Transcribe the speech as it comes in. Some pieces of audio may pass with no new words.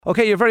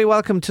Okay, you're very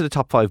welcome to the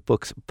Top 5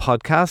 Books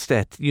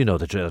podcast. You know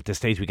the drill. At this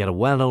stage, we get a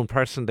well-known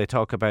person. They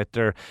talk about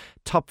their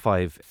top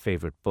 5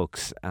 favourite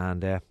books,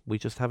 and we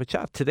just have a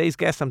chat. Today's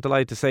guest, I'm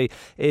delighted to say,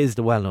 is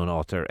the well-known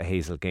author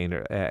Hazel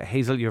Gaynor.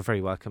 Hazel, you're very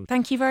welcome.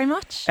 Thank you very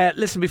much.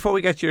 Listen, before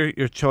we get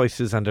your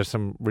choices, and there's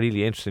some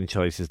really interesting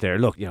choices there.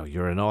 Look,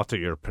 you're an author,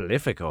 you're a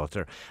prolific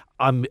author.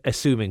 I'm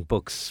assuming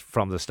books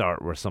from the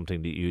start were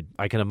something that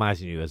I can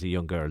imagine you as a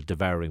young girl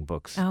devouring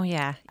books. Oh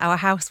yeah, our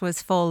house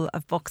was full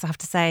of books. I have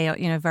to say,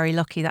 very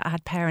lucky that I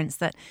had parents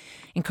that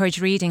encouraged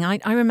reading.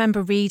 I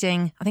remember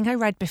reading, I think I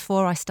read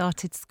before I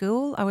started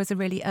school. I was a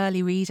really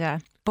early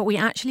reader, but we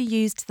actually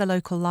used the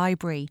local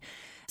library.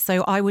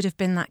 So I would have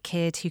been that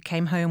kid who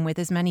came home with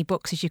as many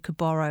books as you could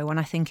borrow, and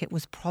I think it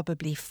was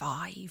probably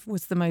 5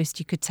 was the most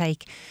you could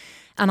take.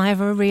 And I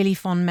have a really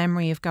fond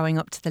memory of going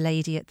up to the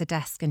lady at the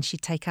desk, and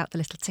she'd take out the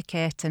little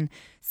ticket and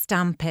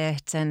stamp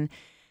it, and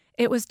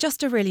it was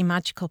just a really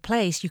magical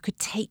place. You could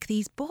take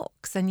these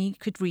books and you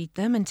could read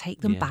them and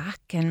take them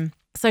back. And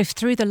so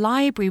through the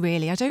library,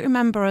 really, I don't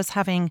remember us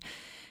having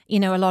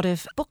a lot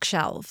of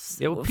bookshelves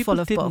full of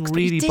books. People didn't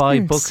really buy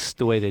books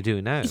the way they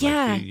do now.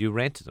 Yeah. Like you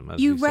rented them.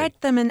 You read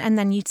them and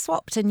then you'd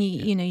swapped, and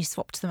you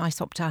swapped them. I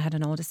had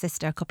an older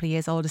sister, a couple of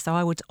years older, so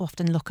I would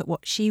often look at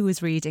what she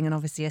was reading and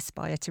obviously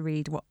aspire to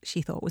read what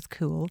she thought was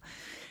cool.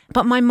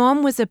 But my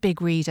mom was a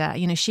big reader.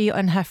 She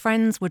and her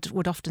friends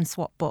would often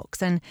swap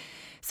books. And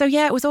so,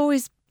 it was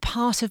always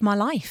part of my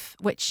life,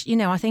 which,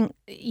 I think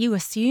you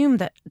assume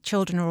that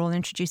children are all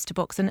introduced to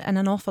books and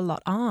an awful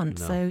lot aren't.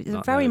 No, so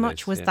not very nowadays,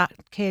 much was that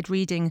kid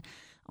reading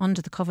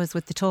under the covers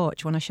with the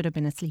torch when I should have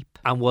been asleep.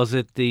 And was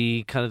it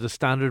the kind of the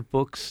standard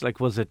books? Like,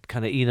 was it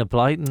kind of Enid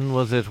Blyton?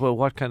 Was it,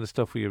 what kind of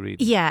stuff were you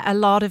reading? Yeah, a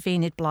lot of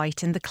Enid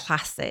Blyton, the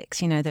classics,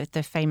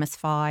 the famous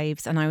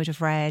 5s. And I would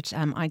have read,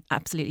 I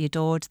absolutely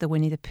adored the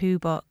Winnie the Pooh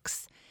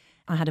books.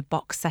 I had a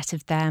box set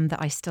of them that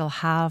I still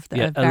have. That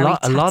are very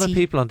a lot of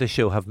people on this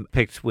show have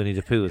picked Winnie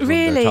the Pooh as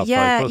really, one of their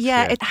top 5 books.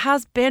 Yeah, it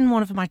has been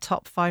one of my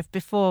top 5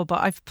 before, but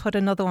I've put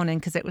another one in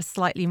because it was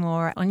slightly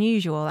more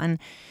unusual. And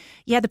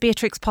the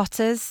Beatrix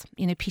Potters,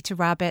 Peter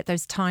Rabbit,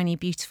 those tiny,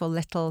 beautiful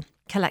little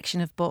collection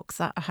of books.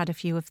 I had a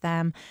few of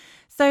them.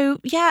 So,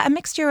 a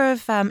mixture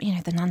of,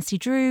 the Nancy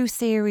Drew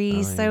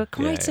series. So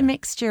quite a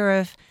mixture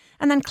of...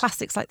 And then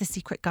classics like The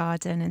Secret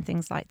Garden and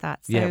things like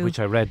that. So, which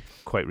I read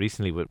quite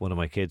recently with one of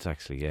my kids,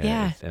 actually.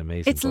 It's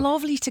amazing. It's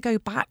lovely to go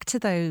back to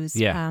those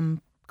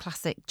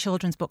classic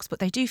children's books, but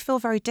they do feel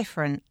very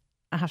different,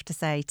 I have to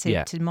say,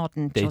 to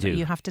modern children.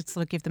 You have to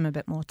sort of give them a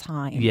bit more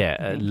time.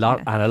 A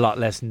lot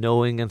less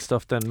knowing and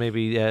stuff than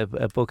maybe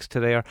books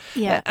today are.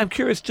 I'm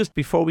curious, just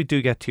before we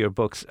do get to your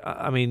books,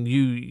 I mean,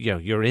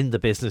 you're in the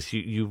business,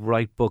 you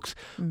write books.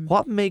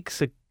 What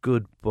makes a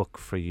good book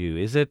for you?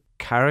 Is it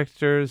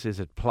characters?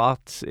 Is it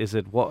plots? Is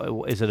it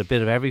a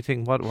bit of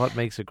everything? What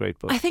makes a great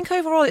book? I think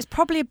overall it's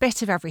probably a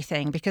bit of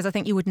everything, because I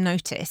think you would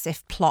notice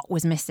if plot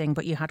was missing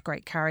but you had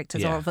great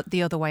characters, or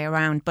the other way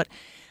around. But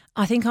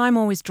I think I'm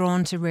always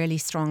drawn to really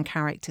strong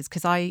characters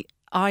because I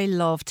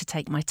love to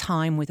take my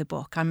time with a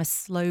book. I'm a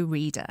slow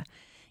reader.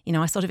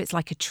 It's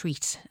like a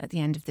treat at the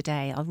end of the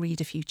day. I'll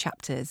read a few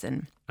chapters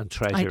and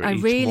treasure I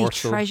each really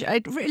morsel. treasure. I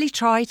really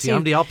try to. See,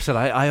 I'm the opposite.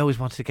 I always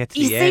want to get to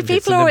the end.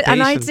 People are,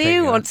 and I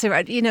do want to,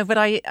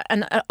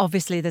 but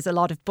obviously there's a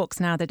lot of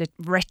books now that are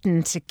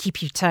written to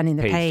keep you turning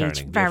the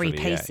page, very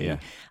pacey. Yeah.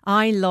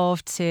 I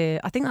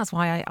think that's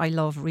why I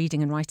love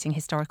reading and writing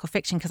historical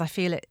fiction, because I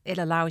feel it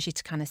allows you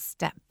to kind of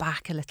step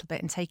back a little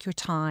bit and take your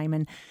time.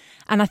 And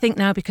I think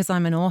now, because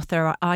I'm an author,